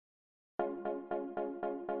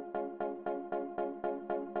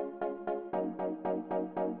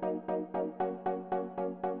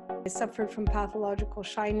I suffered from pathological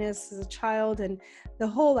shyness as a child, and the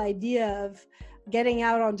whole idea of getting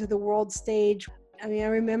out onto the world stage. I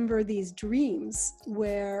remember these dreams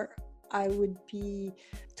where I would be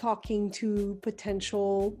talking to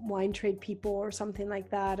potential wine trade people or something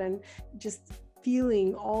like that, and just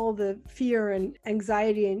feeling all the fear and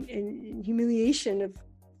anxiety and humiliation of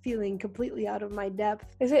feeling completely out of my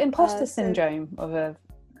depth. Is it imposter syndrome of a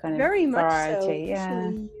kind of very variety? Much so. Yeah.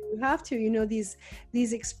 Usually you have to,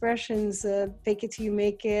 these expressions, fake it till you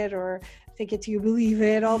make it, or fake it till you believe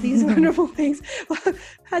it, all these wonderful things. Well,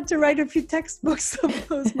 had to write a few textbooks of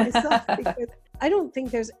those myself, because I don't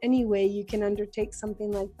think there's any way you can undertake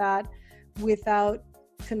something like that without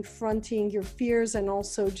confronting your fears and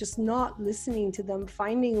also just not listening to them,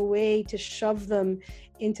 finding a way to shove them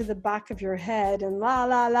into the back of your head and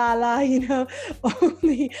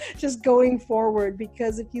only just going forward.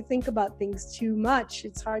 Because if you think about things too much,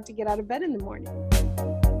 it's hard to get out of bed in the morning.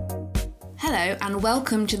 Hello and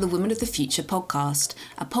welcome to the Women of the Future podcast,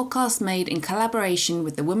 a podcast made in collaboration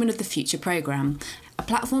with the Women of the Future programme, a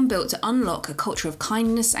platform built to unlock a culture of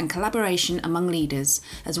kindness and collaboration among leaders,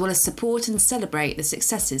 as well as support and celebrate the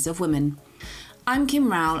successes of women. I'm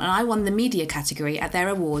Kim Rowell and I won the media category at their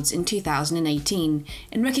awards in 2018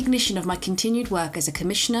 in recognition of my continued work as a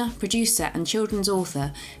commissioner, producer and children's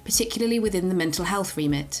author, particularly within the mental health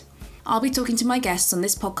remit. I'll be talking to my guests on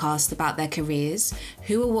this podcast about their careers,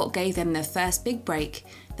 who or what gave them their first big break,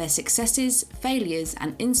 their successes, failures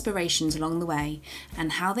and inspirations along the way,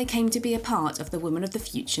 and how they came to be a part of the Women of the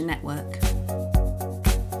Future network.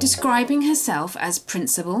 Describing herself as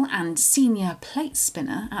principal and senior plate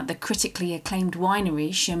spinner at the critically acclaimed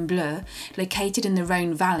winery Chien Bleu, located in the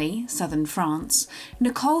Rhône Valley, southern France,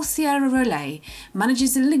 Nicole Sierra Rollet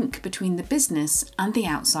manages a link between the business and the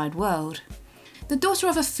outside world. The daughter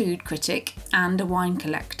of a food critic and a wine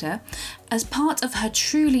collector, as part of her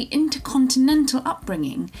truly intercontinental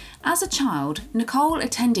upbringing, as a child, Nicole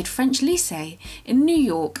attended French lycée in New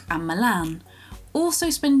York and Milan, also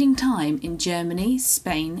spending time in Germany,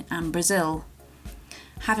 Spain and Brazil.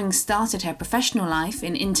 Having started her professional life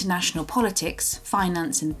in international politics,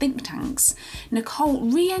 finance and think tanks, Nicole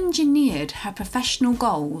re-engineered her professional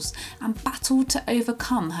goals and battled to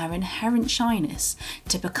overcome her inherent shyness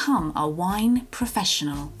to become a wine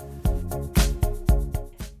professional.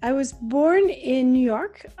 I was born in New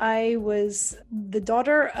York. I was the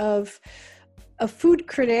daughter of a food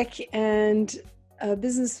critic and a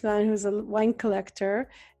businessman who was a wine collector.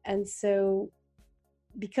 And so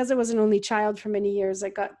because I was an only child for many years, I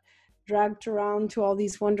got dragged around to all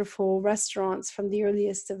these wonderful restaurants from the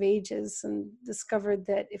earliest of ages, and discovered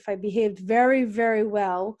that if I behaved very, very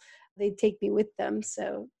well, they'd take me with them.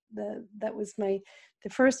 So that was the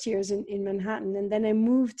first years in Manhattan. And then I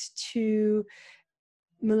moved to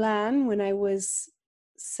Milan when I was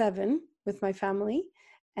 7 with my family,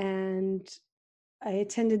 and I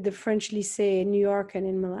attended the French lycée in New York and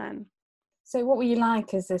in Milan. So what were you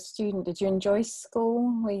like as a student? Did you enjoy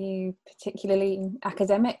school? Were you particularly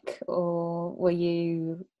academic, or were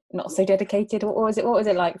you not so dedicated? What was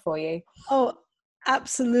it like for you? Oh,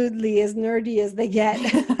 absolutely, as nerdy as they get.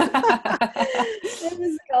 It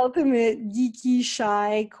was the ultimate geeky,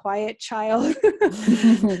 shy, quiet child.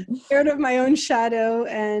 Scared of my own shadow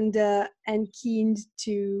and keen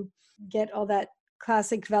to get all that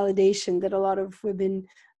classic validation that a lot of women,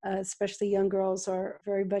 especially young girls, are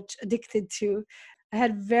very much addicted to. I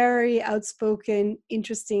had very outspoken,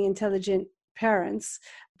 interesting, intelligent parents,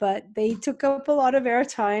 but they took up a lot of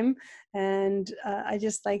airtime, and I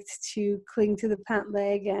just liked to cling to the pant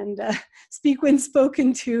leg and speak when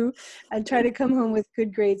spoken to, and try to come home with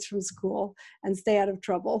good grades from school and stay out of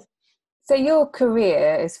trouble. So your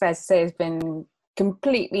career, it's fair to say, has been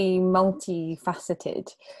completely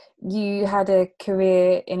multifaceted. You had a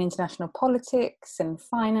career in international politics and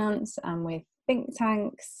finance and with think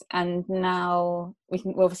tanks, and now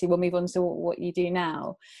we'll move on to what you do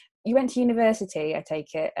now. You went to university, I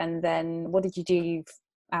take it, and then what did you do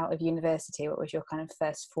out of university? What was your kind of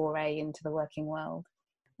first foray into the working world?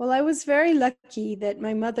 Well, I was very lucky that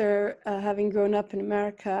my mother, having grown up in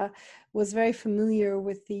America, was very familiar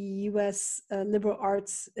with the U.S. Liberal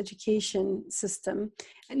arts education system.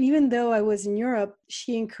 And even though I was in Europe,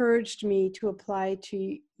 she encouraged me to apply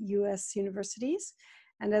to U.S. universities.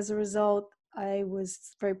 And as a result, I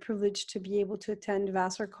was very privileged to be able to attend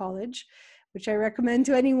Vassar College, which I recommend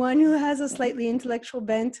to anyone who has a slightly intellectual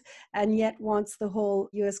bent and yet wants the whole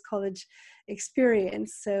U.S. college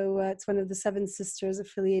experience. So it's one of the 7 sisters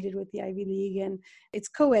affiliated with the Ivy League, and it's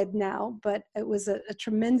co-ed now, but it was a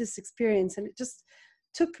tremendous experience, and it just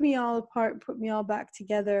took me all apart, put me all back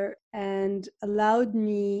together, and allowed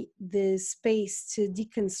me the space to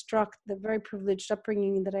deconstruct the very privileged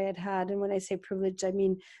upbringing that I had had. And when I say privileged, I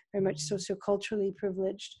mean very much socioculturally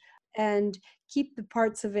privileged, and keep the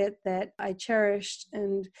parts of it that I cherished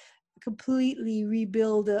and completely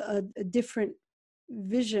rebuild a different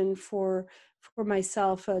vision for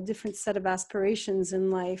myself, a different set of aspirations in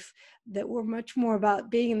life that were much more about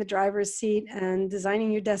being in the driver's seat and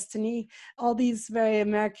designing your destiny. All these very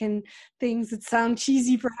American things that sound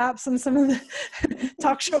cheesy perhaps on some of the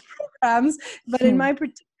talk show programs, but in my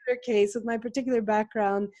particular case, with my particular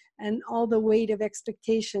background and all the weight of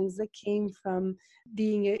expectations that came from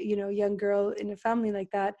being a young girl in a family like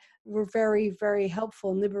that, were very, very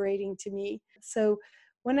helpful and liberating to me. So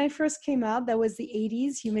when I first came out, that was the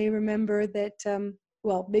 80s. You may remember that,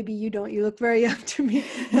 well, maybe you don't, you look very young to me.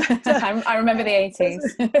 But, I remember the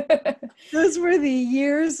 80s. Those were the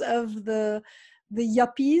years of the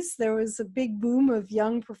yuppies. There was a big boom of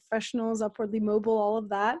young professionals, upwardly mobile, all of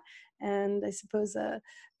that. And I suppose a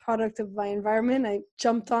product of my environment, I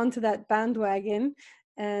jumped onto that bandwagon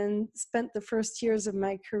and spent the first years of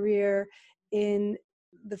my career in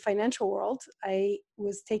the financial world. I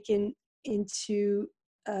was taken into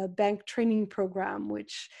a bank training program,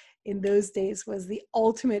 which in those days was the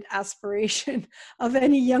ultimate aspiration of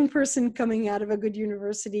any young person coming out of a good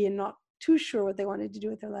university and not too sure what they wanted to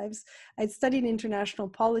do with their lives. I'd studied international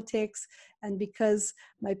politics, and because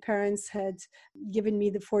my parents had given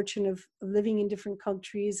me the fortune of living in different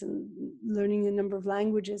countries and learning a number of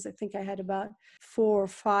languages, I think I had about 4 or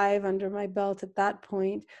 5 under my belt at that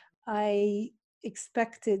point, I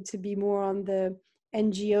expected to be more on the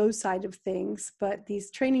NGO side of things, but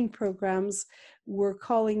these training programs were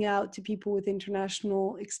calling out to people with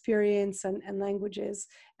international experience and languages.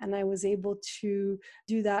 And I was able to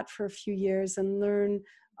do that for a few years and learn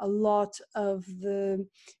a lot of the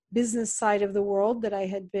business side of the world that I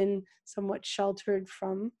had been somewhat sheltered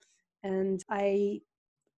from. And I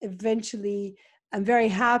eventually, I'm very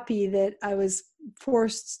happy that I was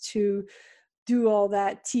forced to do all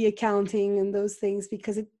that tea accounting and those things,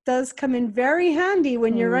 because it does come in very handy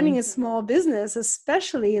when you're running a small business,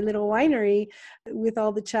 especially a little winery, with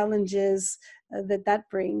all the challenges that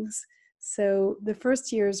brings. So the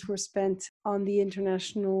first years were spent on the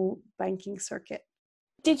international banking circuit.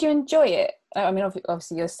 Did you enjoy it? I mean,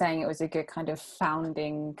 obviously you're saying it was a good kind of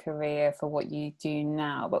founding career for what you do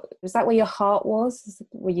now, but was that where your heart was?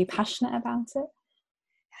 Were you passionate about it?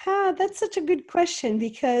 That's such a good question,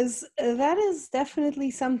 because that is definitely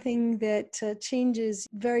something that changes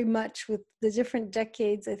very much with the different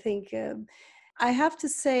decades, I think. I have to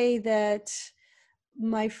say that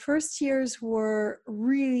my first years were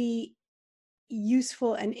really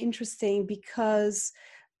useful and interesting because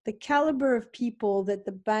the caliber of people that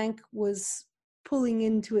the bank was pulling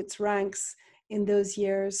into its ranks in those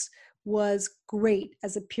years was great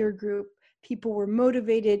as a peer group. People were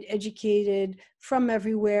motivated, educated from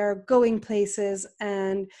everywhere, going places,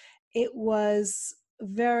 and it was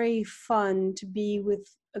very fun to be with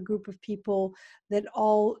a group of people that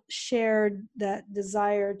all shared that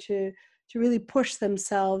desire to really push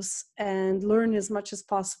themselves and learn as much as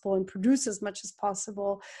possible and produce as much as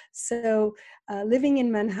possible. So living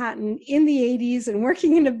in Manhattan in the 80s and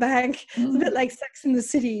working in a bank, it's a bit like Sex in the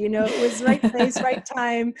City, it was right place, right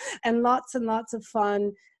time, and lots of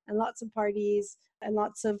fun and lots of parties and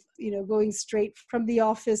lots of, going straight from the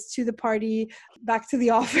office to the party, back to the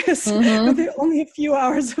office with only a few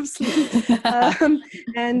hours of sleep,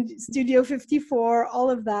 and Studio 54, all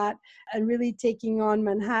of that, and really taking on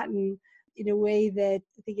Manhattan in a way that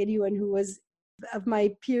I think anyone who was of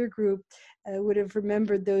my peer group would have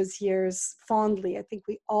remembered those years fondly. I think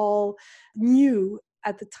we all knew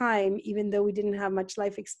at the time, even though we didn't have much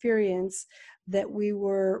life experience, that we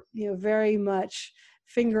were, very much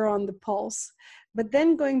finger on the pulse. But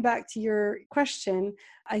then going back to your question,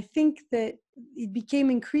 I think that it became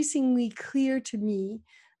increasingly clear to me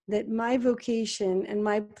that my vocation and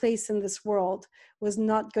my place in this world was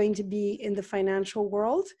not going to be in the financial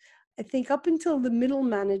world. I think up until the middle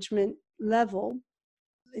management level,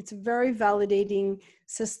 it's a very validating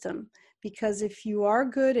system, because if you are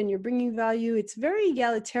good and you're bringing value, it's very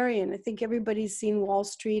egalitarian. I think everybody's seen Wall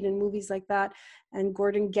Street and movies like that, and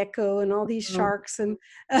Gordon Gekko and all these sharks. And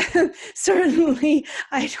certainly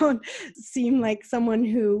I don't seem like someone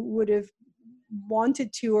who would have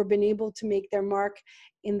wanted to or been able to make their mark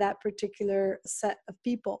in that particular set of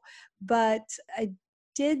people. But I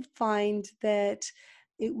did find that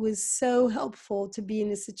it was so helpful to be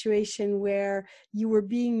in a situation where you were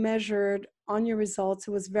being measured on your results.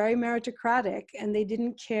 It was very meritocratic, and they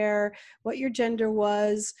didn't care what your gender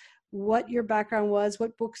was, what your background was,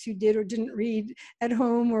 what books you did or didn't read at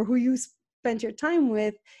home, or who you spent your time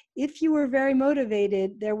with. If you were very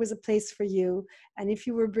motivated, there was a place for you. And if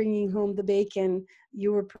you were bringing home the bacon,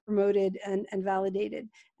 you were promoted and validated.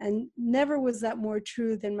 And never was that more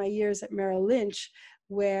true than my years at Merrill Lynch,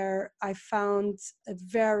 where I found a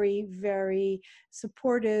very, very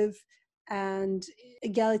supportive and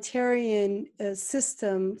egalitarian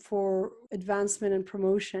system for advancement and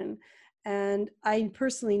promotion. And I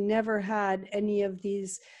personally never had any of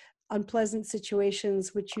these unpleasant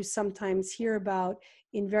situations which you sometimes hear about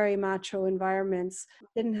in very macho environments. It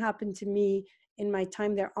didn't happen to me in my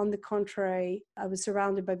time there. On the contrary, I was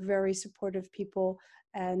surrounded by very supportive people,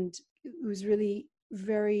 and it was really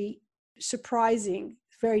very surprising,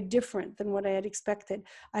 very different than what I had expected.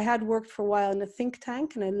 I had worked for a while in a think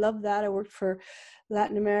tank, and I loved that. I worked for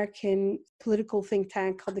Latin American political think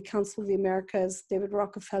tank called the Council of the Americas, David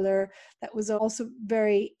Rockefeller. That was also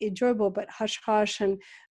very enjoyable, but hush-hush, and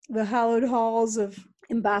the hallowed halls of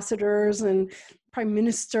ambassadors and prime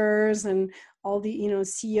ministers and all the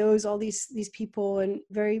CEOs, all these people, and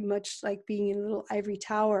very much like being in a little ivory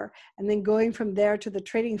tower. And then going from there to the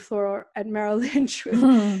trading floor at Merrill Lynch with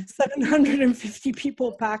 750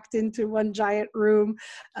 people packed into one giant room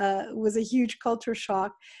was a huge culture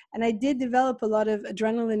shock. And I did develop a lot of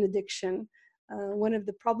adrenaline addiction. One of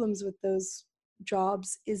the problems with those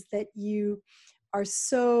jobs is that you are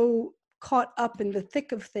so caught up in the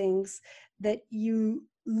thick of things that you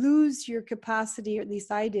lose your capacity, or at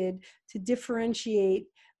least I did, to differentiate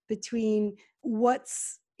between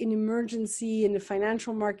what's an emergency in the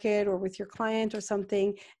financial market or with your client or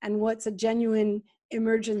something, and what's a genuine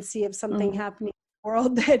emergency of something happening in the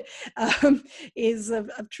world that is of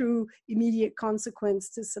true immediate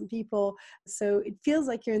consequence to some people. So it feels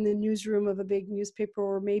like you're in the newsroom of a big newspaper,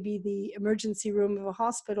 or maybe the emergency room of a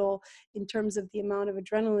hospital, in terms of the amount of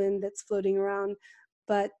adrenaline that's floating around.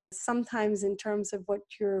 But sometimes in terms of what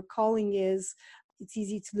your calling is, it's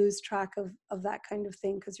easy to lose track of that kind of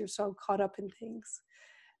thing because you're so caught up in things.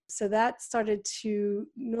 So that started to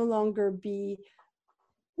no longer be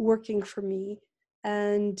working for me.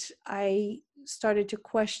 And I started to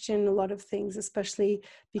question a lot of things, especially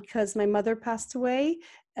because my mother passed away.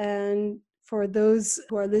 And for those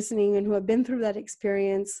who are listening and who have been through that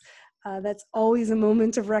experience, that's always a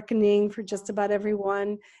moment of reckoning for just about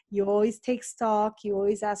everyone. You always take stock. You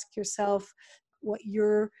always ask yourself what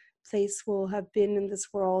your place will have been in this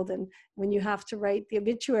world. And when you have to write the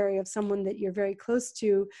obituary of someone that you're very close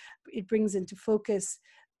to, it brings into focus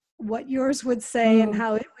what yours would say and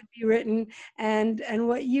how it would be written, and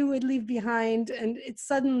what you would leave behind. And it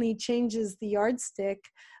suddenly changes the yardstick,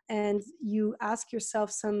 and you ask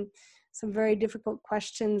yourself some very difficult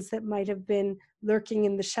questions that might have been lurking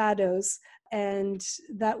in the shadows. And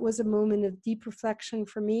that was a moment of deep reflection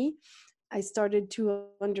for me. I started to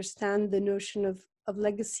understand the notion of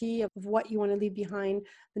legacy, of what you want to leave behind,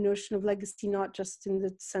 the notion of legacy, not just in the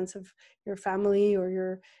sense of your family or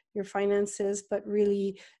your finances, but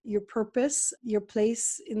really your purpose, your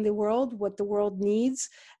place in the world, what the world needs.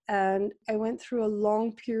 And I went through a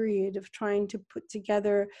long period of trying to put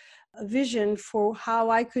together a vision for how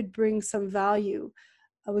I could bring some value.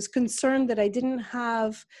 I was concerned that I didn't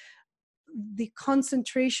have the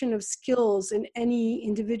concentration of skills in any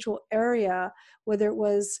individual area, whether it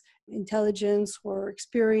was intelligence or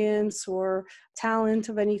experience or talent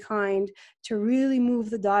of any kind, to really move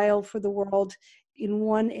the dial for the world in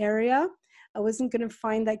one area. I wasn't going to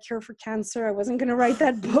find that cure for cancer. I wasn't going to write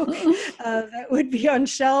that book that would be on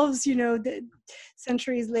shelves,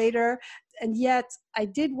 centuries later. And yet I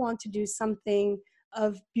did want to do something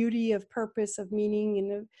of beauty, of purpose, of meaning,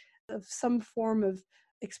 and of some form of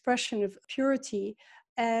expression of purity.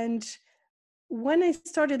 And when I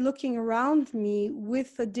started looking around me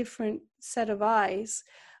with a different set of eyes,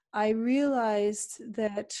 I realized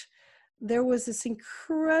that there was this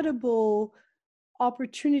incredible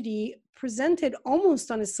opportunity presented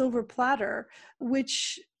almost on a silver platter,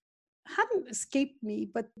 which hadn't escaped me,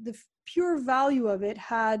 but the pure value of it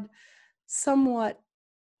had somewhat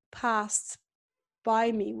passed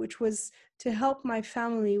by me, which was to help my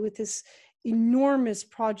family with this enormous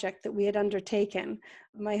project that we had undertaken.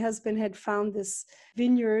 My husband had found this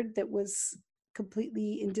vineyard that was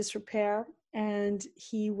completely in disrepair, and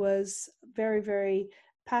he was very, very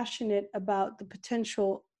passionate about the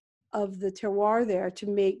potential of the terroir there to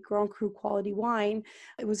make Grand Cru quality wine.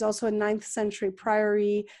 It was also a 9th century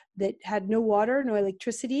priory that had no water, no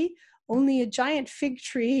electricity, only a giant fig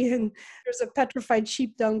tree, and there's a petrified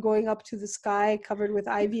sheep dung going up to the sky covered with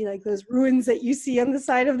ivy, like those ruins that you see on the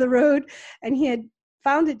side of the road. And he had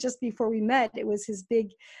found it just before we met. It was his big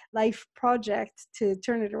life project to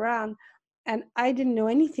turn it around. And I didn't know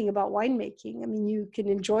anything about winemaking. I mean, you can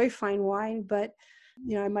enjoy fine wine, but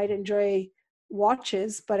I might enjoy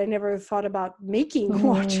watches, but I never thought about making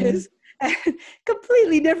watches.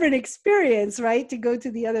 Completely different experience, right? To go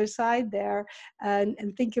to the other side there and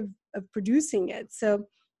think of producing it. So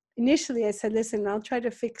initially I said, listen, I'll try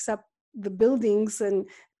to fix up the buildings and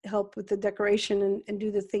help with the decoration and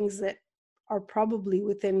do the things that are probably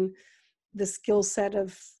within the skill set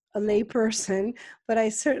of a layperson, but I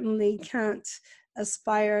certainly can't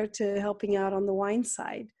aspire to helping out on the wine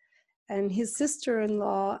side. And his sister, and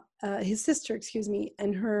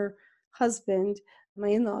her husband, my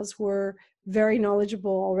in-laws, were very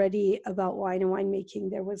knowledgeable already about wine and winemaking.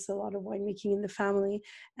 There was a lot of winemaking in the family,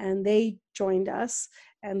 and they joined us.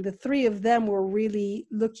 And the three of them were really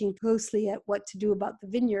looking closely at what to do about the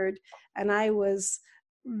vineyard. And I was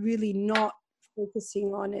really not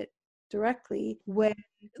focusing on it directly, when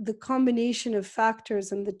the combination of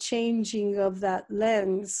factors and the changing of that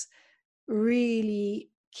lens really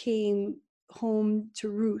came home to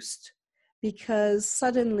roost, because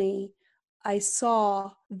suddenly I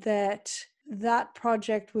saw that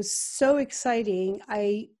project was so exciting.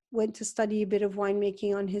 I went to study a bit of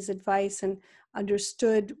winemaking on his advice and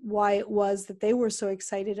understood why it was that they were so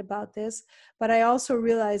excited about this. But I also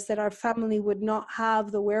realized that our family would not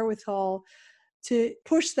have the wherewithal to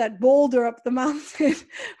push that boulder up the mountain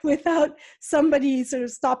without somebody sort of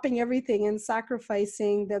stopping everything and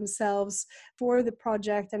sacrificing themselves for the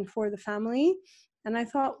project and for the family. And I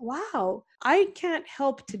thought, wow, I can't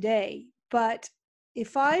help today, but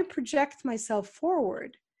if I project myself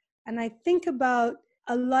forward and I think about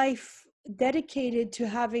a life dedicated to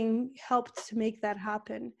having helped to make that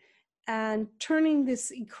happen and turning this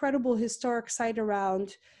incredible historic site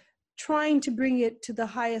around, trying to bring it to the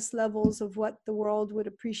highest levels of what the world would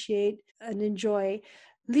appreciate and enjoy,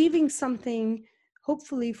 leaving something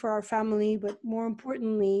hopefully for our family, but more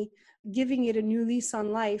importantly, giving it a new lease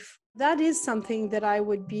on life. That is something that I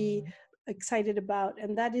would be excited about.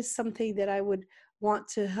 And that is something that I would want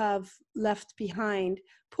to have left behind.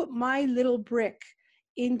 Put my little brick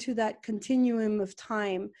into that continuum of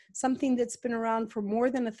time, something that's been around for more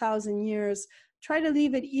than 1,000 years. Try to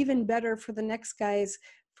leave it even better for the next guys,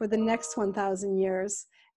 for the next 1,000 years.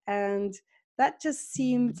 And that just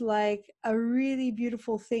seemed like a really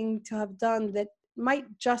beautiful thing to have done, that might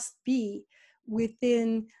just be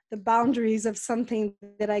within the boundaries of something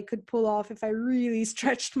that I could pull off if I really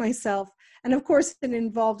stretched myself. And of course, it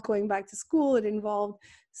involved going back to school. It involved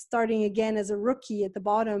starting again as a rookie at the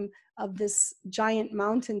bottom of this giant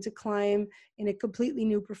mountain to climb in a completely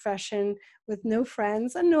new profession with no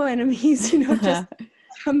friends and no enemies, just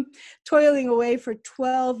toiling away for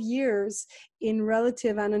 12 years in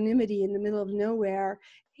relative anonymity in the middle of nowhere,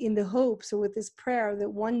 in the hopes, or with this prayer, that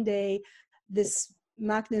one day this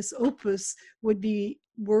magnus opus would be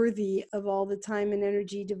worthy of all the time and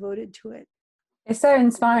energy devoted to it. It's so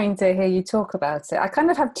inspiring to hear you talk about it. I kind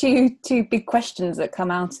of have two big questions that come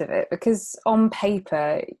out of it, because on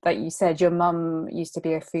paper, like you said, your mum used to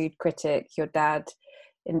be a food critic, your dad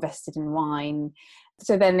invested in wine.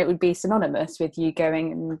 So then it would be synonymous with you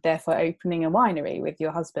going and therefore opening a winery with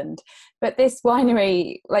your husband. But this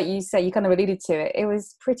winery, like you say, you kind of alluded to it, it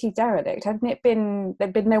was pretty derelict. Hadn't it been,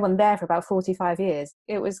 there'd been no one there for about 45 years.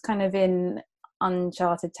 It was kind of in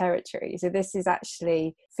uncharted territory. So this is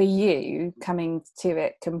actually, for you, coming to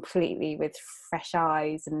it completely with fresh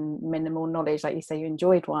eyes and minimal knowledge. Like you say, you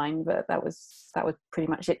enjoyed wine, but that was pretty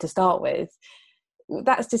much it to start with.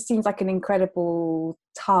 That just seems like an incredible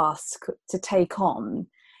task to take on,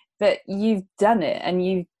 but you've done it, and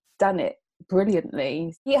you've done it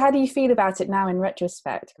brilliantly. How do you feel about it now in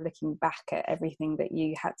retrospect, looking back at everything that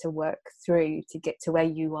you had to work through to get to where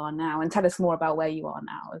you are now? And tell us more about where you are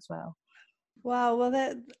now as well. Wow,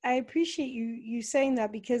 well, I appreciate you saying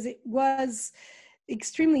that, because it was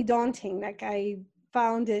extremely daunting. Like, I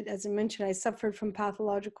found it, as I mentioned, I suffered from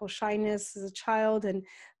pathological shyness as a child, and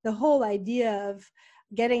the whole idea of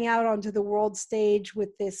getting out onto the world stage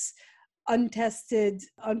with this untested,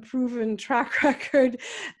 unproven track record,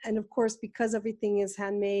 and of course, because everything is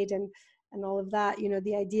handmade and all of that,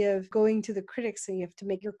 the idea of going to the critics, and you have to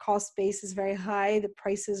make your cost base is very high. The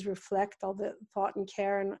prices reflect all the thought and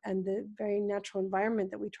care and the very natural environment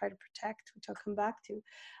that we try to protect, which I'll come back to.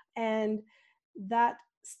 And that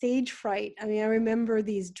stage fright, I mean, I remember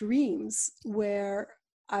these dreams where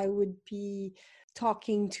I would be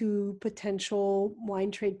talking to potential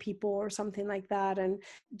wine trade people or something like that, and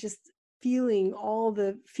just feeling all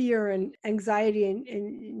the fear and anxiety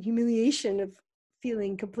and humiliation of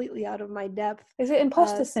feeling completely out of my depth. Is it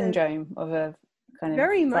imposter syndrome of a kind of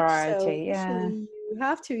very much so. variety. Yeah. Usually you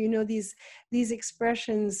have to, these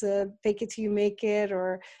expressions, fake it till you make it,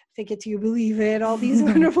 or fake it till you believe it, all these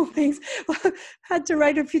wonderful things. Had to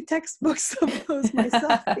write a few textbooks of those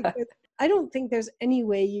myself, because I don't think there's any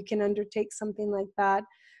way you can undertake something like that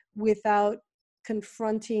without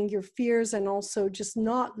confronting your fears, and also just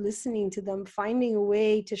not listening to them, finding a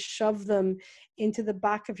way to shove them into the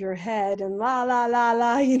back of your head and la la la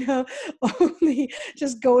la, only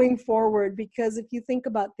just going forward. Because if you think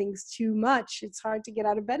about things too much, it's hard to get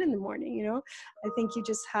out of bed in the morning. I think you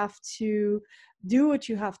just have to do what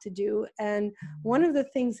you have to do. And one of the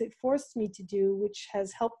things it forced me to do, which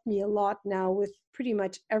has helped me a lot now with pretty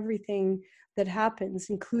much everything that happens,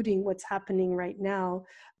 including what's happening right now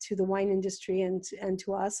to the wine industry and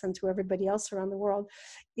to us and to everybody else around the world,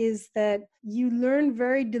 is that you learn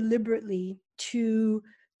very deliberately to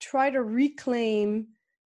try to reclaim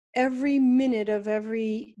every minute of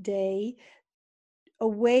every day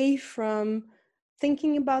away from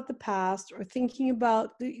thinking about the past, or thinking about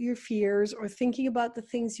your fears, or thinking about the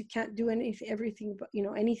things you can't do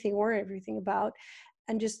anything or everything about,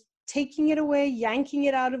 and just taking it away, yanking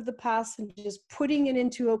it out of the past, and just putting it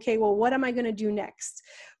into, okay, well, what am I going to do next?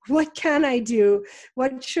 What can I do?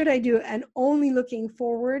 What should I do? And only looking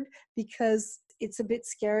forward, because it's a bit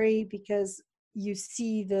scary, because you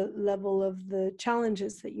see the level of the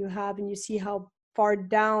challenges that you have, and you see how far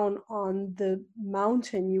down on the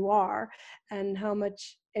mountain you are, and how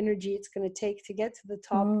much energy it's going to take to get to the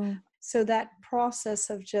top. So that process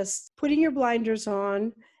of just putting your blinders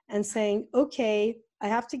on and saying, okay, I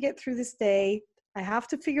have to get through this day. I have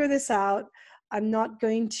to figure this out. I'm not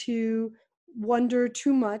going to wonder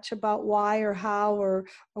too much about why or how or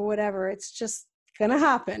whatever. It's just going to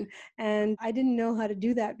happen. And I didn't know how to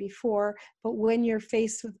do that before. But when you're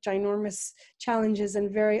faced with ginormous challenges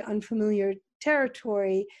and very unfamiliar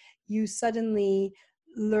territory, you suddenly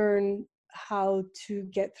learn how to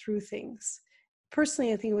get through things.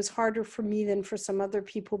 Personally, I think it was harder for me than for some other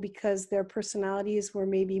people, because their personalities were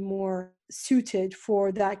maybe more suited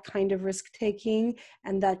for that kind of risk-taking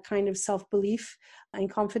and that kind of self-belief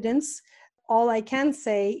and confidence. All I can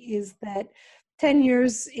say is that 10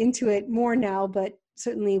 years into it, more now, but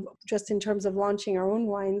certainly just in terms of launching our own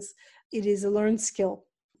wines, it is a learned skill.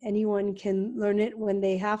 Anyone can learn it when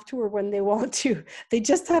they have to or when they want to. They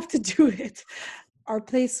just have to do it. Our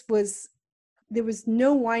place there was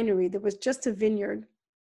no winery, there was just a vineyard.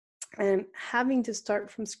 And having to start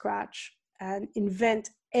from scratch and invent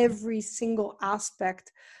every single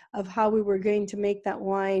aspect of how we were going to make that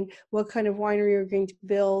wine, what kind of winery we were going to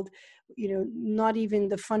build, not even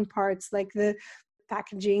the fun parts like the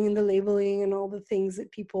packaging and the labeling and all the things that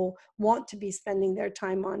people want to be spending their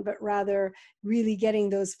time on, but rather really getting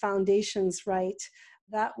those foundations right.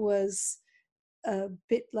 That was a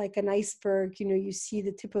bit like an iceberg. You see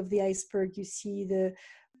the tip of the iceberg, you see the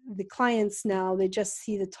clients now, they just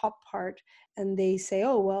see the top part, and they say,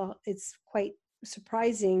 oh, well, it's quite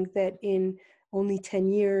surprising that in only 10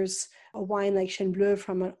 years, a wine like Chêne Bleu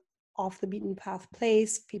from an off the beaten path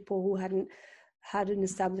place, people who hadn't had an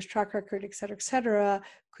established track record, et cetera,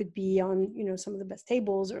 could be on, some of the best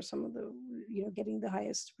tables, or some of the, getting the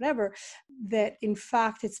highest, whatever. That in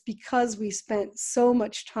fact, it's because we spent so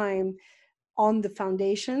much time on the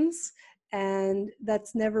foundations, and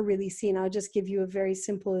that's never really seen. I'll just give you a very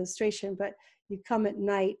simple illustration, but you come at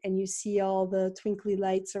night and you see all the twinkly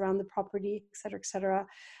lights around the property, et cetera, et cetera.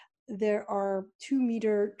 There are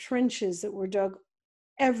 2-meter trenches that were dug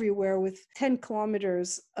everywhere with 10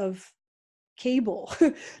 kilometers of cable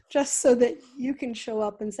just so that you can show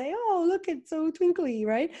up and say, oh, look, it's so twinkly,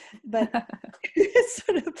 right? But it's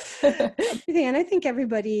sort of everything. And I think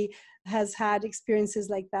everybody has had experiences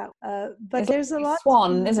like that. But it's there's like a lot.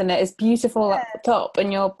 Swan, isn't it? It's beautiful at the top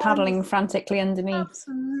and you're paddling frantically underneath.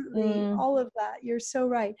 Absolutely. All of that. You're so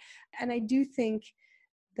right. And I do think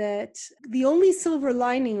that the only silver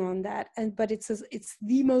lining on that, but it's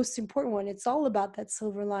the most important one, it's all about that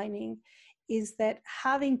silver lining, is that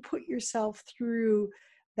having put yourself through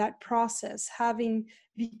that process, having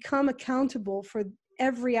become accountable for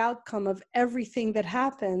every outcome of everything that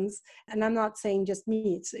happens, and I'm not saying just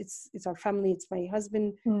me, it's our family, it's my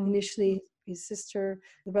husband initially, his sister,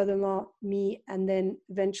 the brother-in-law, me, and then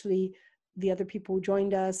eventually the other people who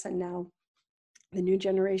joined us, and now the new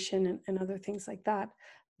generation and other things like that.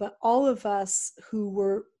 But all of us who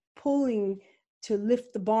were pulling to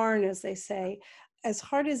lift the barn, as they say, as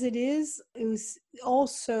hard as it was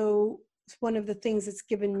also one of the things that's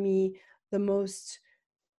given me the most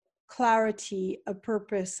clarity of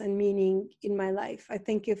purpose and meaning in my life. I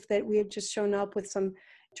think if that we had just shown up with some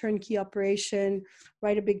turnkey operation,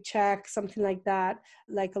 write a big check, something like that.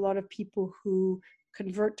 Like a lot of people who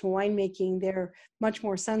convert to winemaking, they're much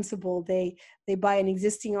more sensible. They buy an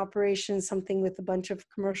existing operation, something with a bunch of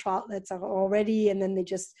commercial outlets already, and then they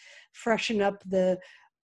just freshen up the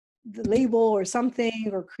label or something,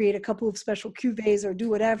 or create a couple of special cuvées or do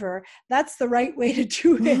whatever. That's the right way to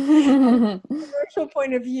do it. And from a commercial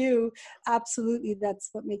point of view, absolutely, that's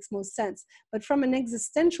what makes most sense. But from an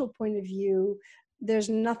existential point of view, there's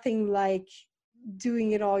nothing like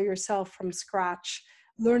doing it all yourself from scratch,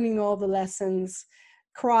 learning all the lessons,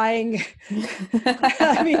 crying,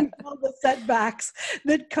 having all the setbacks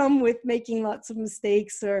that come with making lots of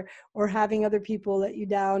mistakes, or having other people let you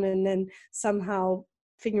down, and then somehow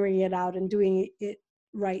figuring it out and doing it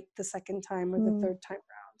right the second time or the third time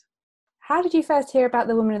around. How did you first hear about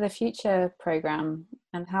the Women of the Future program,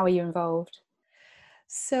 and how were you involved?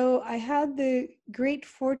 So I had the great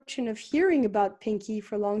fortune of hearing about Pinky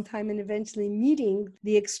for a long time, and eventually meeting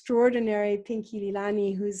the extraordinary Pinky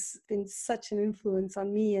Lilani, who's been such an influence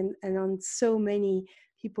on me and on so many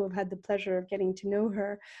people who have had the pleasure of getting to know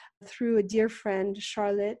her, through a dear friend,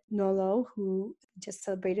 Charlotte Nolo, who just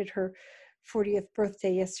celebrated her 40th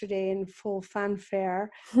birthday yesterday in full fanfare.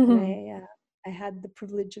 And I had the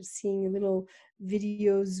privilege of seeing a little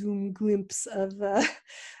video Zoom glimpse of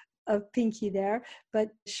Pinky there. But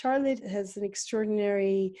Charlotte has an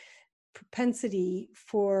extraordinary propensity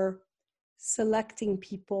for selecting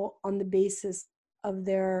people on the basis of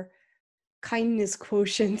their kindness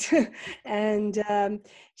quotient. And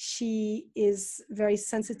she is very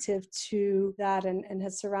sensitive to that, and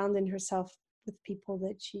has surrounded herself with people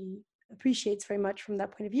that she appreciates very much from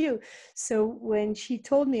that point of view. So when she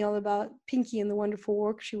told me all about Pinky and the wonderful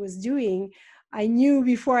work she was doing, I knew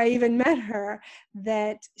before I even met her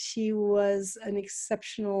that she was an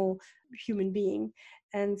exceptional human being.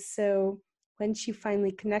 And so when she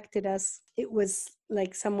finally connected us, it was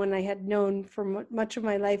like someone I had known for much of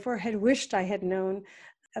my life, or had wished I had known.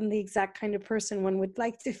 I'm the exact kind of person one would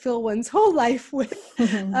like to fill one's whole life with.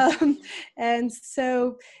 And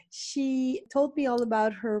so she told me all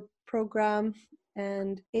about her program,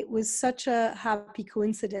 and it was such a happy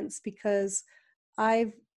coincidence, because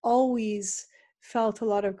I've always felt a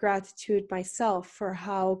lot of gratitude myself for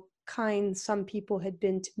how kind some people had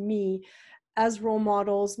been to me as role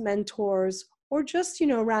models, mentors, or just,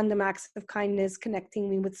 random acts of kindness, connecting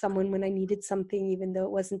me with someone when I needed something, even though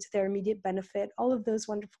it wasn't to their immediate benefit, all of those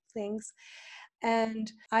wonderful things.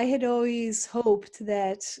 And I had always hoped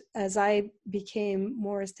that as I became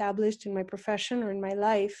more established in my profession or in my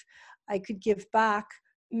life, I could give back,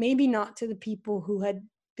 maybe not to the people who had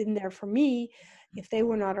been there for me if they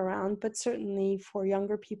were not around, but certainly for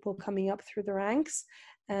younger people coming up through the ranks.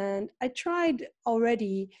 And I tried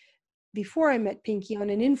already before I met Pinky on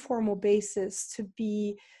an informal basis to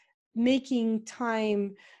be making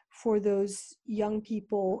time for those young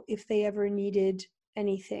people if they ever needed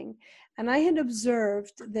anything. And I had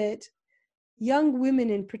observed that young women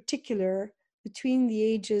in particular, between the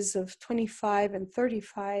ages of 25 and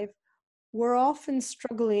 35, were often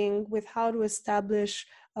struggling with how to establish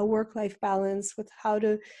a work-life balance, with how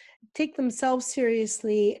to take themselves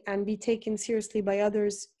seriously and be taken seriously by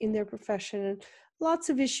others in their profession. Lots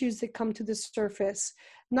of issues that come to the surface,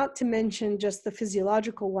 not to mention just the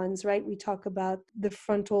physiological ones, right? We talk about the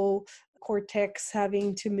frontal cortex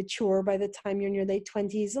having to mature by the time you're in your late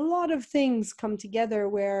 20s. A lot of things come together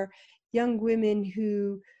where young women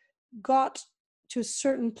who got to a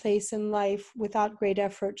certain place in life without great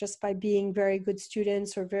effort, just by being very good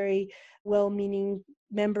students or very well-meaning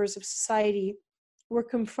members of society, were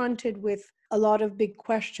confronted with a lot of big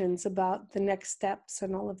questions about the next steps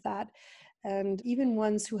and all of that. And even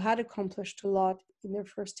ones who had accomplished a lot in their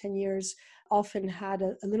first 10 years often had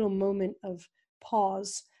a little moment of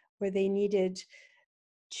pause where they needed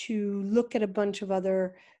to look at a bunch of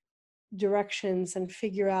other directions and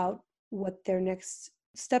figure out what their next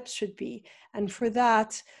steps should be. And for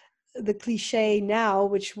that, the cliche now,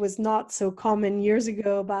 which was not so common years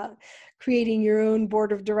ago, about creating your own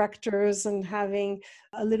board of directors and having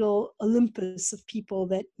a little Olympus of people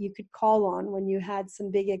that you could call on when you had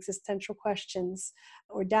some big existential questions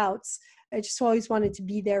or doubts. I just always wanted to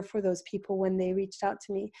be there for those people when they reached out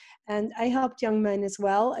to me. And I helped young men as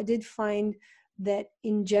well. I did find that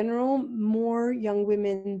in general, more young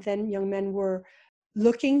women than young men were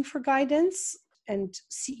looking for guidance and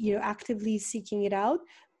actively seeking it out,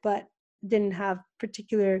 but didn't have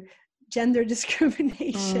particular gender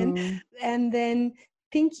discrimination. And then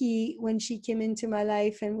Pinky, when she came into my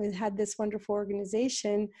life and we had this wonderful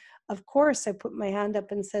organization, of course I put my hand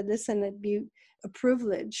up and said, listen, it'd be a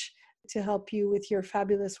privilege to help you with your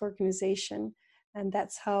fabulous organization. And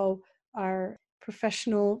that's how our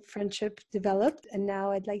professional friendship developed. And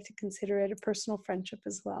now I'd like to consider it a personal friendship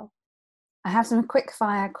as well. I have some quick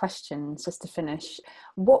fire questions just to finish.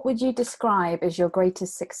 What would you describe as your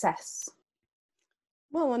greatest success?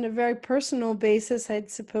 Well, on a very personal basis,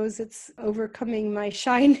 I'd suppose it's overcoming my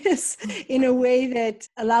shyness in a way that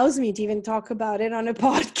allows me to even talk about it on a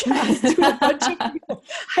podcast to a bunch of people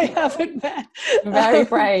I haven't met. Very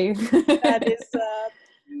brave.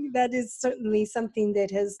 That is certainly something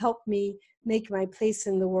that has helped me make my place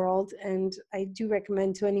in the world. And I do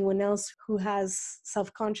recommend to anyone else who has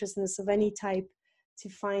self-consciousness of any type to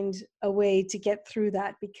find a way to get through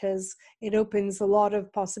that, because it opens a lot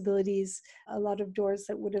of possibilities, a lot of doors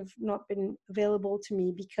that would have not been available to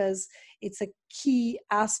me, because it's a key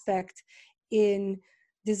aspect in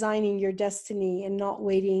designing your destiny and not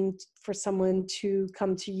waiting for someone to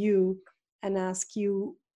come to you and ask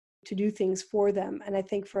you to do things for them. And I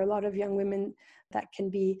think for a lot of young women, that can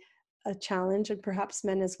be a challenge, and perhaps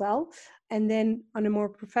men as well. And then on a more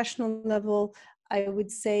professional level, I would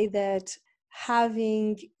say that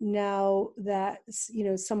having now that,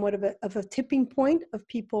 somewhat of a tipping point of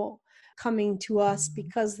people coming to us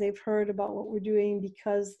because they've heard about what we're doing,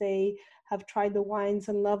 because they have tried the wines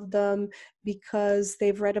and loved them, because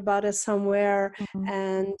they've read about us somewhere,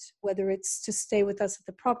 and whether it's to stay with us at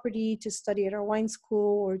the property, to study at our wine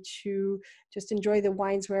school, or to just enjoy the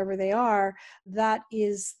wines wherever they are, that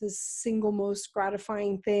is the single most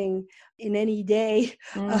gratifying thing in any day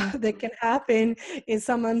that can happen, is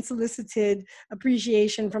some unsolicited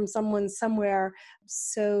appreciation from someone somewhere,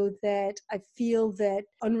 so that I feel that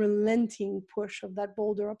unrelenting push of that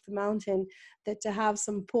boulder up the mountain, that to have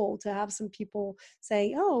some pull, to have some people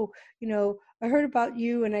saying, oh, I heard about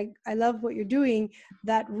you and I love what you're doing,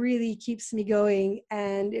 that really keeps me going,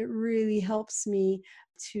 and it really helps me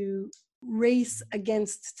to race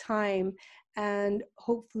against time and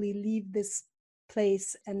hopefully leave this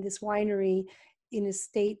place and this winery in a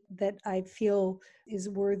state that I feel is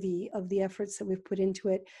worthy of the efforts that we've put into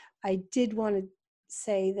it. I did want to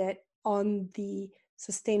say that on the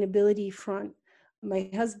sustainability front, my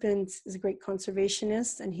husband is a great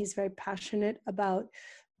conservationist, and he's very passionate about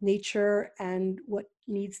nature and what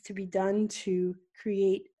needs to be done to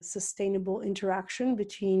create sustainable interaction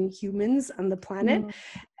between humans and the planet.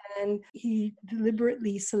 And he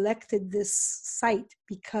deliberately selected this site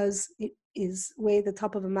because it is way at the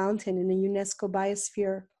top of a mountain in a UNESCO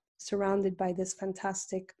biosphere, surrounded by this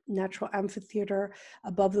fantastic natural amphitheater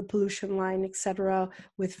above the pollution line, etc.,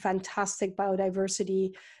 with fantastic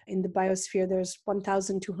biodiversity. In the biosphere, there's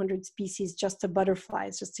 1,200 species just of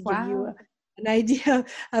butterflies, just to give you an idea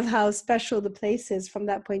of how special the place is from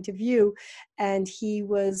that point of view. And he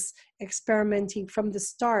was experimenting from the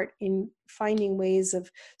start in finding ways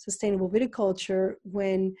of sustainable viticulture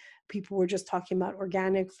when people were just talking about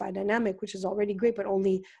organic, biodynamic, which is already great, but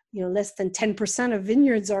only less than 10% of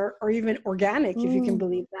vineyards are even organic, if you can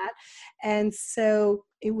believe that. And so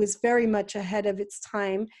it was very much ahead of its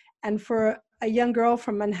time. And for a young girl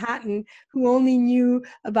from Manhattan who only knew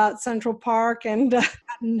about Central Park and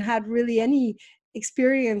hadn't had really any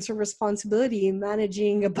experience or responsibility in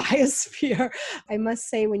managing a biosphere, I must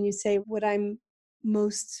say, when you say what I'm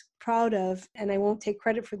most proud of, and I won't take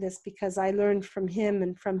credit for this because I learned from him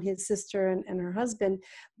and from his sister and her husband,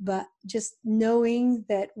 but just knowing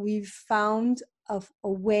that we've found a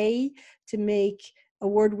way to make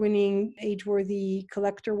award-winning, age-worthy,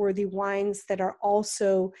 collector-worthy wines that are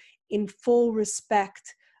also in full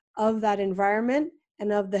respect of that environment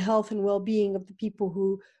and of the health and well-being of the people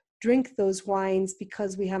who drink those wines,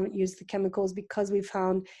 because we haven't used the chemicals, because we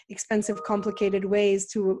found expensive, complicated ways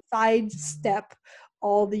to sidestep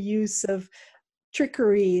all the use of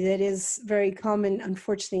trickery that is very common,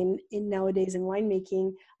 unfortunately, in nowadays in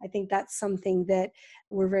winemaking. I think that's something that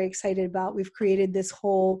we're very excited about. We've created this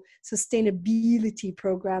whole sustainability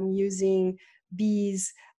program using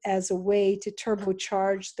bees as a way to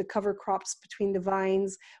turbocharge the cover crops between the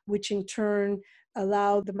vines, which in turn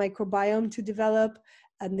allow the microbiome to develop.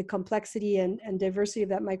 And the complexity and diversity of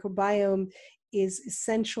that microbiome is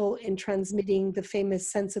essential in transmitting the famous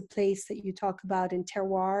sense of place that you talk about in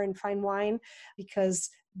terroir and fine wine, because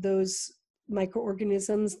those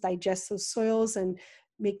microorganisms digest those soils and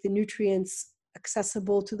make the nutrients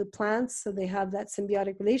accessible to the plants, so they have that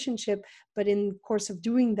symbiotic relationship. But in the course of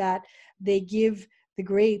doing that, they give the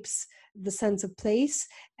grapes the sense of place.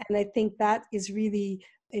 And I think that is really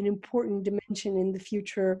an important dimension in the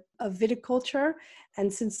future of viticulture.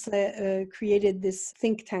 And since I created this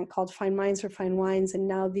think tank called Fine Minds for Fine Wines, and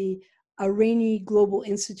now the a Rainy Global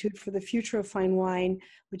Institute for the Future of Fine Wine,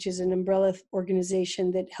 which is an umbrella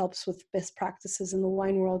organization that helps with best practices in the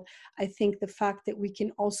wine world. I think the fact that we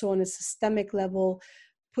can also on a systemic level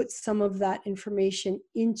put some of that information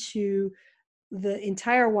into the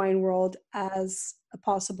entire wine world as a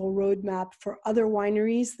possible roadmap for other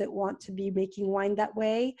wineries that want to be making wine that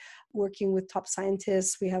way, working with top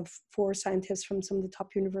scientists. We have 4 scientists from some of the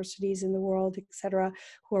top universities in the world, et cetera,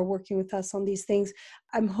 who are working with us on these things.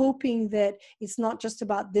 I'm hoping that it's not just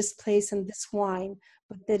about this place and this wine,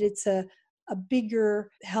 but that it's a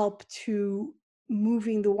bigger help to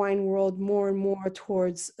moving the wine world more and more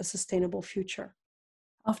towards a sustainable future.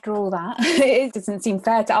 After all that, it doesn't seem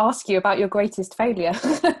fair to ask you about your greatest failure.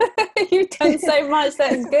 You've done so much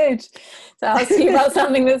that's good. To ask you about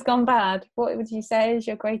something that's gone bad, what would you say is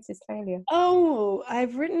your greatest failure? Oh,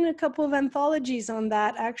 I've written a couple of anthologies on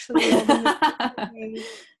that, actually.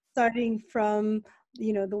 Starting from,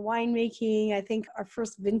 the winemaking. I think our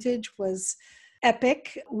first vintage was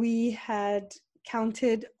epic. We had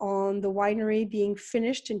counted on the winery being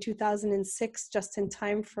finished in 2006, just in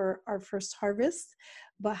time for our first harvest,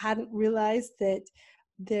 but hadn't realized that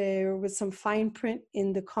there was some fine print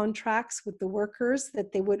in the contracts with the workers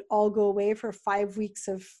that they would all go away for 5 weeks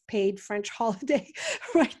of paid French holiday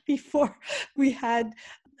right before we had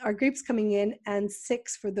our grapes coming in, and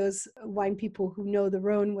 6, for those wine people who know, the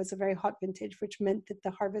Rhone was a very hot vintage, which meant that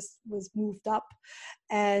the harvest was moved up,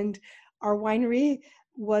 and our winery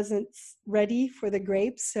wasn't ready for the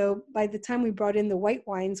grapes. So by the time we brought in the white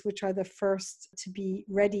wines, which are the first to be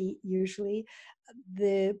ready usually,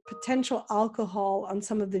 the potential alcohol on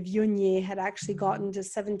some of the Viognier had actually gotten to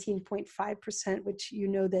 17.5%, which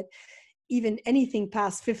that even anything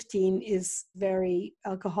past 15 is very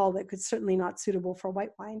alcoholic. It's certainly not suitable for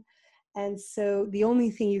white wine. And so the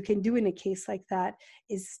only thing you can do in a case like that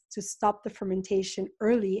is to stop the fermentation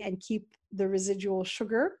early and keep the residual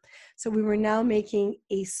sugar. So we were now making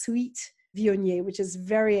a sweet Viognier, which is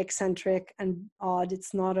very eccentric and odd.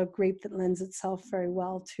 It's not a grape that lends itself very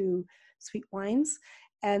well to sweet wines.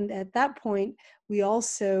 And at that point, we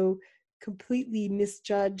also completely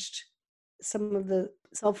misjudged some of the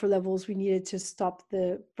sulfur levels we needed to stop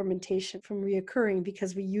the fermentation from reoccurring,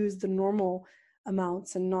 because we used the normal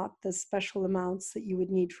amounts and not the special amounts that you would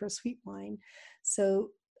need for a sweet wine. So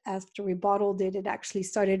after we bottled it, it actually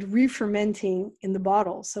started re-fermenting in the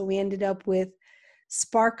bottle. So we ended up with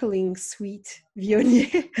sparkling sweet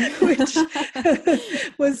Viognier, which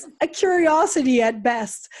was a curiosity at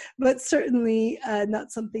best, but certainly not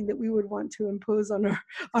something that we would want to impose on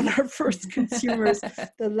our first consumers.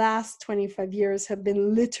 The last 25 years have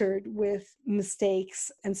been littered with mistakes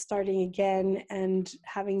and starting again and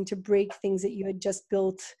having to break things that you had just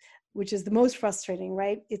built, which is the most frustrating,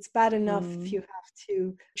 right? It's bad enough if you have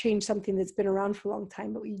to change something that's been around for a long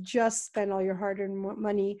time, but you just spend all your hard-earned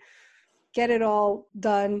money, get it all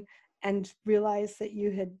done, and realize that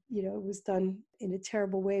you had, it was done in a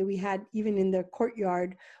terrible way. We had, even in the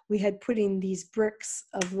courtyard, we had put in these bricks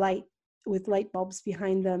of light with light bulbs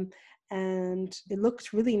behind them, and it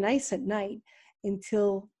looked really nice at night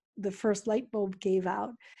until the first light bulb gave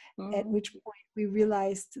out, at which point we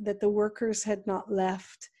realized that the workers had not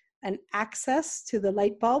left an access to the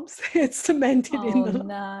light bulbs. It's cemented in the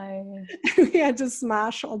no. We had to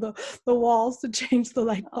smash all the walls to change the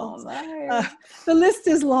light bulbs. No. The list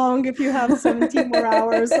is long. If you have 17 more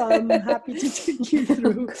hours, I'm happy to take you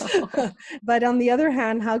through. But on the other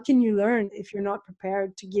hand, how can you learn if you're not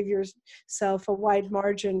prepared to give yourself a wide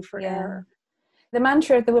margin for error? The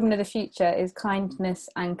mantra of the Women of the Future is kindness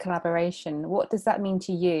and collaboration. What does that mean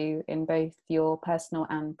to you in both your personal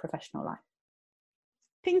and professional life?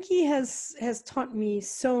 Pinky has taught me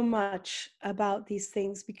so much about these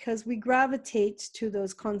things, because we gravitate to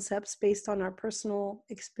those concepts based on our personal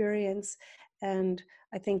experience. And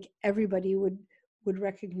I think everybody would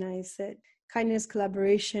recognize that kindness,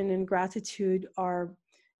 collaboration, and gratitude are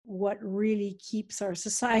what really keeps our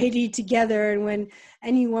society together. And when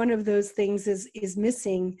any one of those things is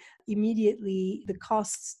missing, immediately the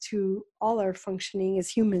costs to all our functioning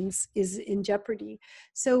as humans is in jeopardy.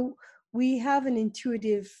 So we have an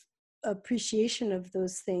intuitive appreciation of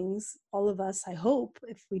those things, all of us, I hope.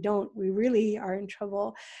 If we don't, we really are in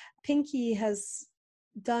trouble. Pinky has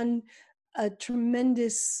done a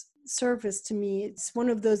tremendous service to me. It's one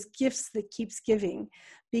of those gifts that keeps giving,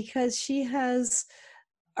 because she has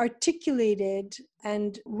articulated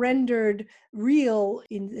and rendered real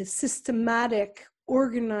in a systematic,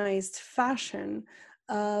 organized fashion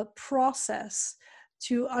process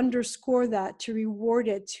to underscore that, to reward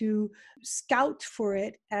it, to scout for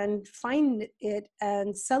it and find it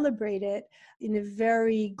and celebrate it in a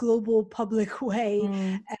very global, public way.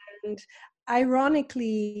 And And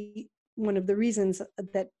ironically, one of the reasons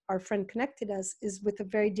that our friend connected us is with a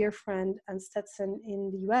very dear friend, Ann Stetson,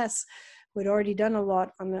 in the US, who had already done a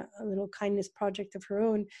lot on a little kindness project of her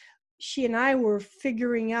own. She and I were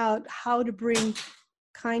figuring out how to bring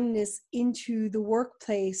kindness into the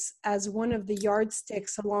workplace as one of the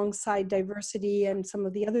yardsticks alongside diversity and some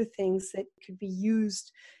of the other things that could be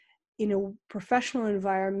used in a professional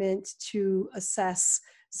environment to assess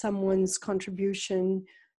someone's contribution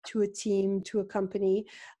to a team, to a company.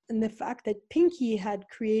 And the fact that Pinky had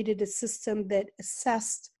created a system that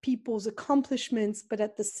assessed people's accomplishments, but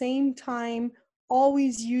at the same time,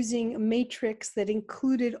 always using a matrix that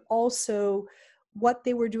included also what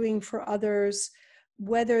they were doing for others,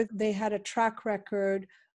 whether they had a track record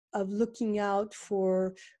of looking out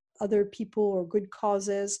for other people or good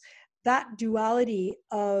causes. That duality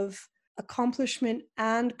of accomplishment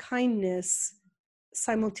and kindness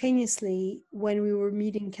simultaneously when we were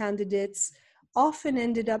meeting candidates often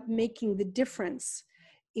ended up making the difference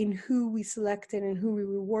in who we selected and who we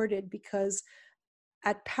rewarded, because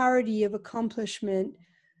at parity of accomplishment,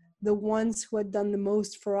 the ones who had done the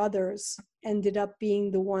most for others ended up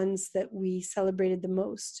being the ones that we celebrated the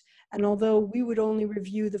most. And although we would only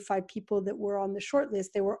review the 5 people that were on the short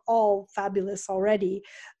list, they were all fabulous already.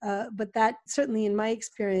 But that certainly in my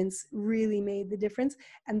experience really made the difference.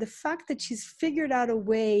 And the fact that she's figured out a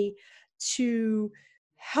way to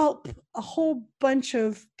help a whole bunch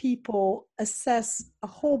of people assess a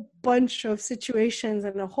whole bunch of situations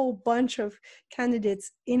and a whole bunch of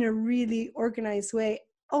candidates in a really organized way.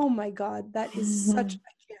 Oh my God, that is such a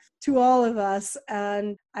gift to all of us.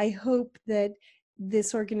 And I hope that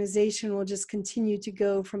this organization will just continue to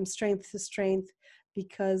go from strength to strength,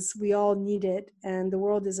 because we all need it and the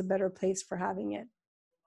world is a better place for having it.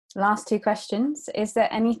 Last 2 questions. Is there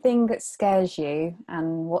anything that scares you,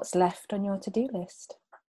 and what's left on your to-do list?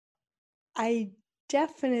 I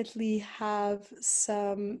definitely have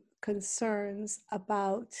some concerns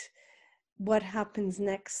about what happens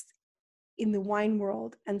next in the wine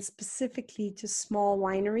world, and specifically to small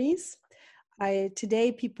wineries.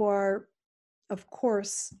 Today, people are, of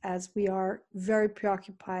course, as we are, very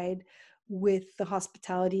preoccupied with the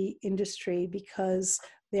hospitality industry because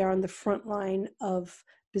they are on the front line of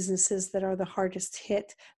businesses that are the hardest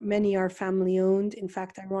hit. Many are family owned. In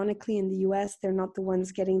fact, ironically, in the US, they're not the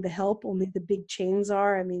ones getting the help, only the big chains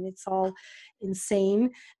are. I mean, it's all insane.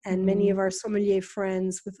 And many of our sommelier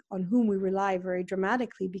friends on whom we rely very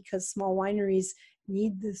dramatically, because small wineries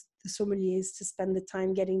need the sommeliers to spend the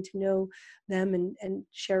time getting to know them and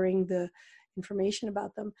sharing the information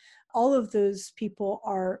about them. All of those people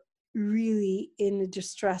are really in a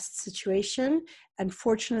distressed situation. And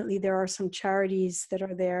fortunately, there are some charities that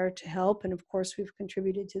are there to help. And of course, we've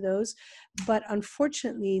contributed to those. But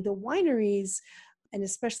unfortunately, the wineries, and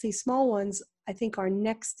especially small ones, I think are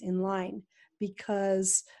next in line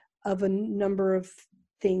because of a number of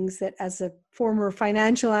things that, as a former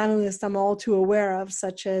financial analyst, I'm all too aware of,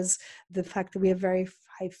 such as the fact that we have very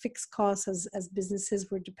high fixed costs as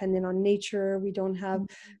businesses. We're dependent on nature. We don't have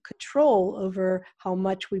control over how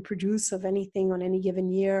much we produce of anything on any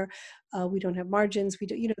given year. We don't have margins. We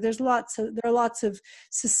don't, there are lots of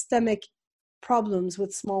systemic problems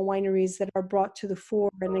with small wineries that are brought to the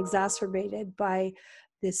fore and exacerbated by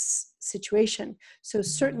this situation. So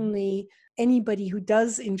certainly anybody who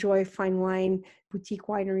does enjoy fine wine, boutique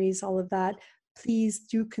wineries, all of that, please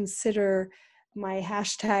do consider my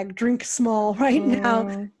hashtag drink small right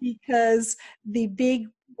now, because the big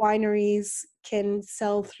wineries can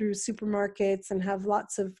sell through supermarkets and have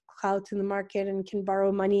lots of clout in the market and can borrow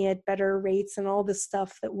money at better rates and all this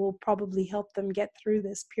stuff that will probably help them get through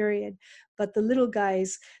this period. But the little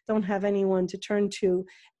guys don't have anyone to turn to.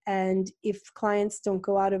 And if clients don't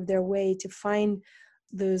go out of their way to find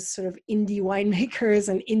those sort of indie winemakers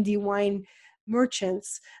and indie wine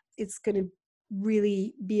merchants, it's going to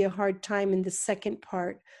really be a hard time in the second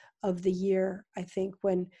part of the year, I think,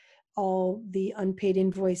 when all the unpaid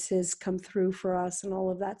invoices come through for us and all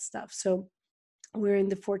of that stuff. So we're in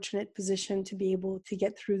the fortunate position to be able to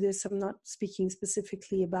get through this. I'm not speaking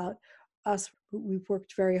specifically about us. We've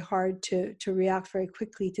worked very hard to react very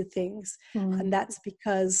quickly to things. And that's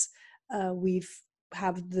because we've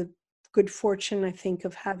have the good fortune, I think,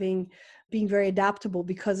 of being very adaptable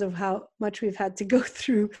because of how much we've had to go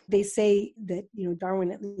through. They say that,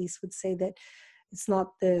 Darwin at least would say that it's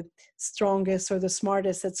not the strongest or the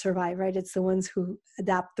smartest that survive, right? It's the ones who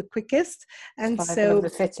adapt the quickest. And survival of the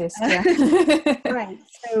fittest, yeah. Right.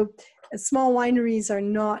 So small wineries are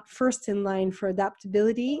not first in line for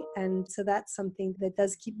adaptability. And so that's something that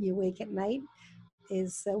does keep me awake at night,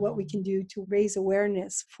 is what we can do to raise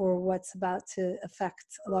awareness for what's about to affect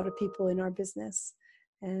a lot of people in our business.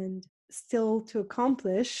 And still to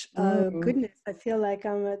accomplish goodness. I feel like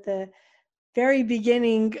I'm at the very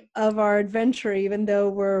beginning of our adventure, even though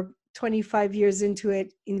we're 25 years into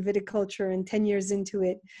it in viticulture and 10 years into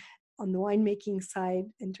it on the winemaking side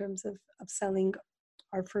in terms of selling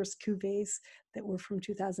our first cuvées that were from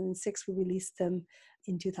 2006. We released them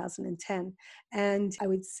in 2010. And I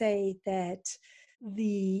would say that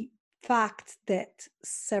the fact that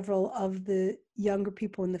several of the younger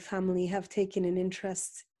people in the family have taken an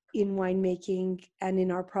interest in winemaking and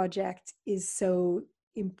in our project is so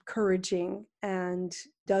encouraging and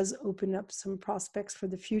does open up some prospects for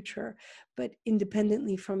the future. But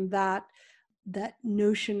independently from that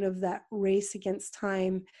notion of that race against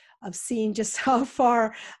time, of seeing just how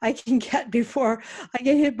far I can get before I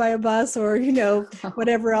get hit by a bus or,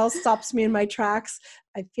 whatever else stops me in my tracks,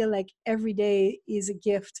 I feel like every day is a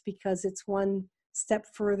gift because it's one step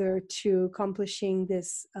further to accomplishing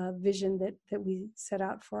this vision that we set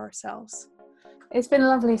out for ourselves. It's been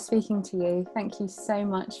lovely speaking to you. Thank you so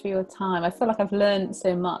much for your time. I feel like I've learned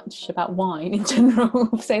so much about wine in general.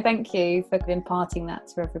 So thank you for imparting that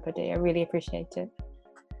to everybody. I really appreciate it.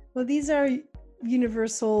 Well, these are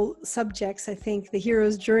universal subjects, I think. The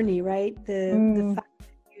hero's journey, right? The fact that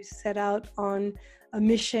you set out on a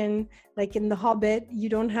mission, like in The Hobbit, you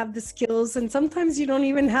don't have the skills and sometimes you don't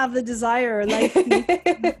even have the desire. Like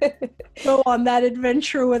go on that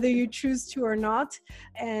adventure whether you choose to or not,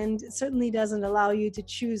 and it certainly doesn't allow you to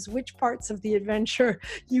choose which parts of the adventure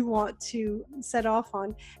you want to set off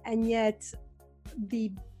on. And yet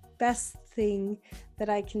the best thing that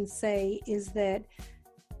I can say is that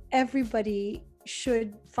everybody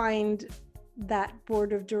should find that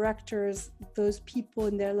board of directors, those people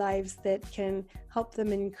in their lives that can help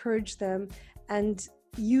them and encourage them, and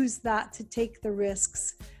use that to take the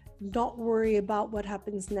risks. Not worry about what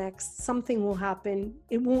happens next. Something will happen.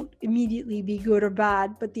 It won't immediately be good or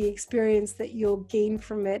bad, but the experience that you'll gain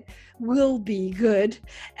from it will be good,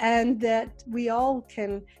 and that we all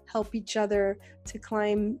can help each other to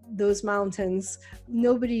climb those mountains.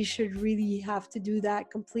 Nobody should really have to do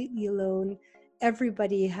that completely alone.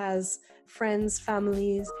 Everybody has friends,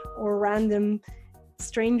 families, or random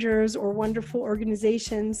strangers or wonderful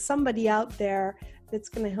organizations, somebody out there that's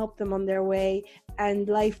going to help them on their way, and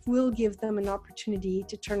life will give them an opportunity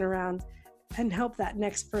to turn around and help that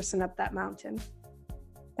next person up that mountain.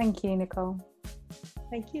 Thank you, Nicole.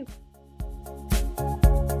 Thank you.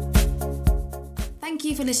 Thank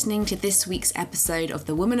you for listening to this week's episode of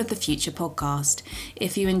the Women of the Future podcast.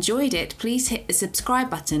 If you enjoyed it, please hit the subscribe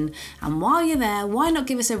button, and while you're there, why not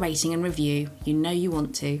give us a rating and review? You know you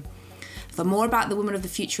want to. For more about the Women of the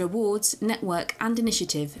Future Awards, network and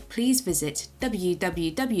initiative, please visit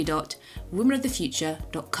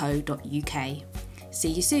www.womenofthefuture.co.uk. See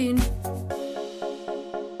you soon.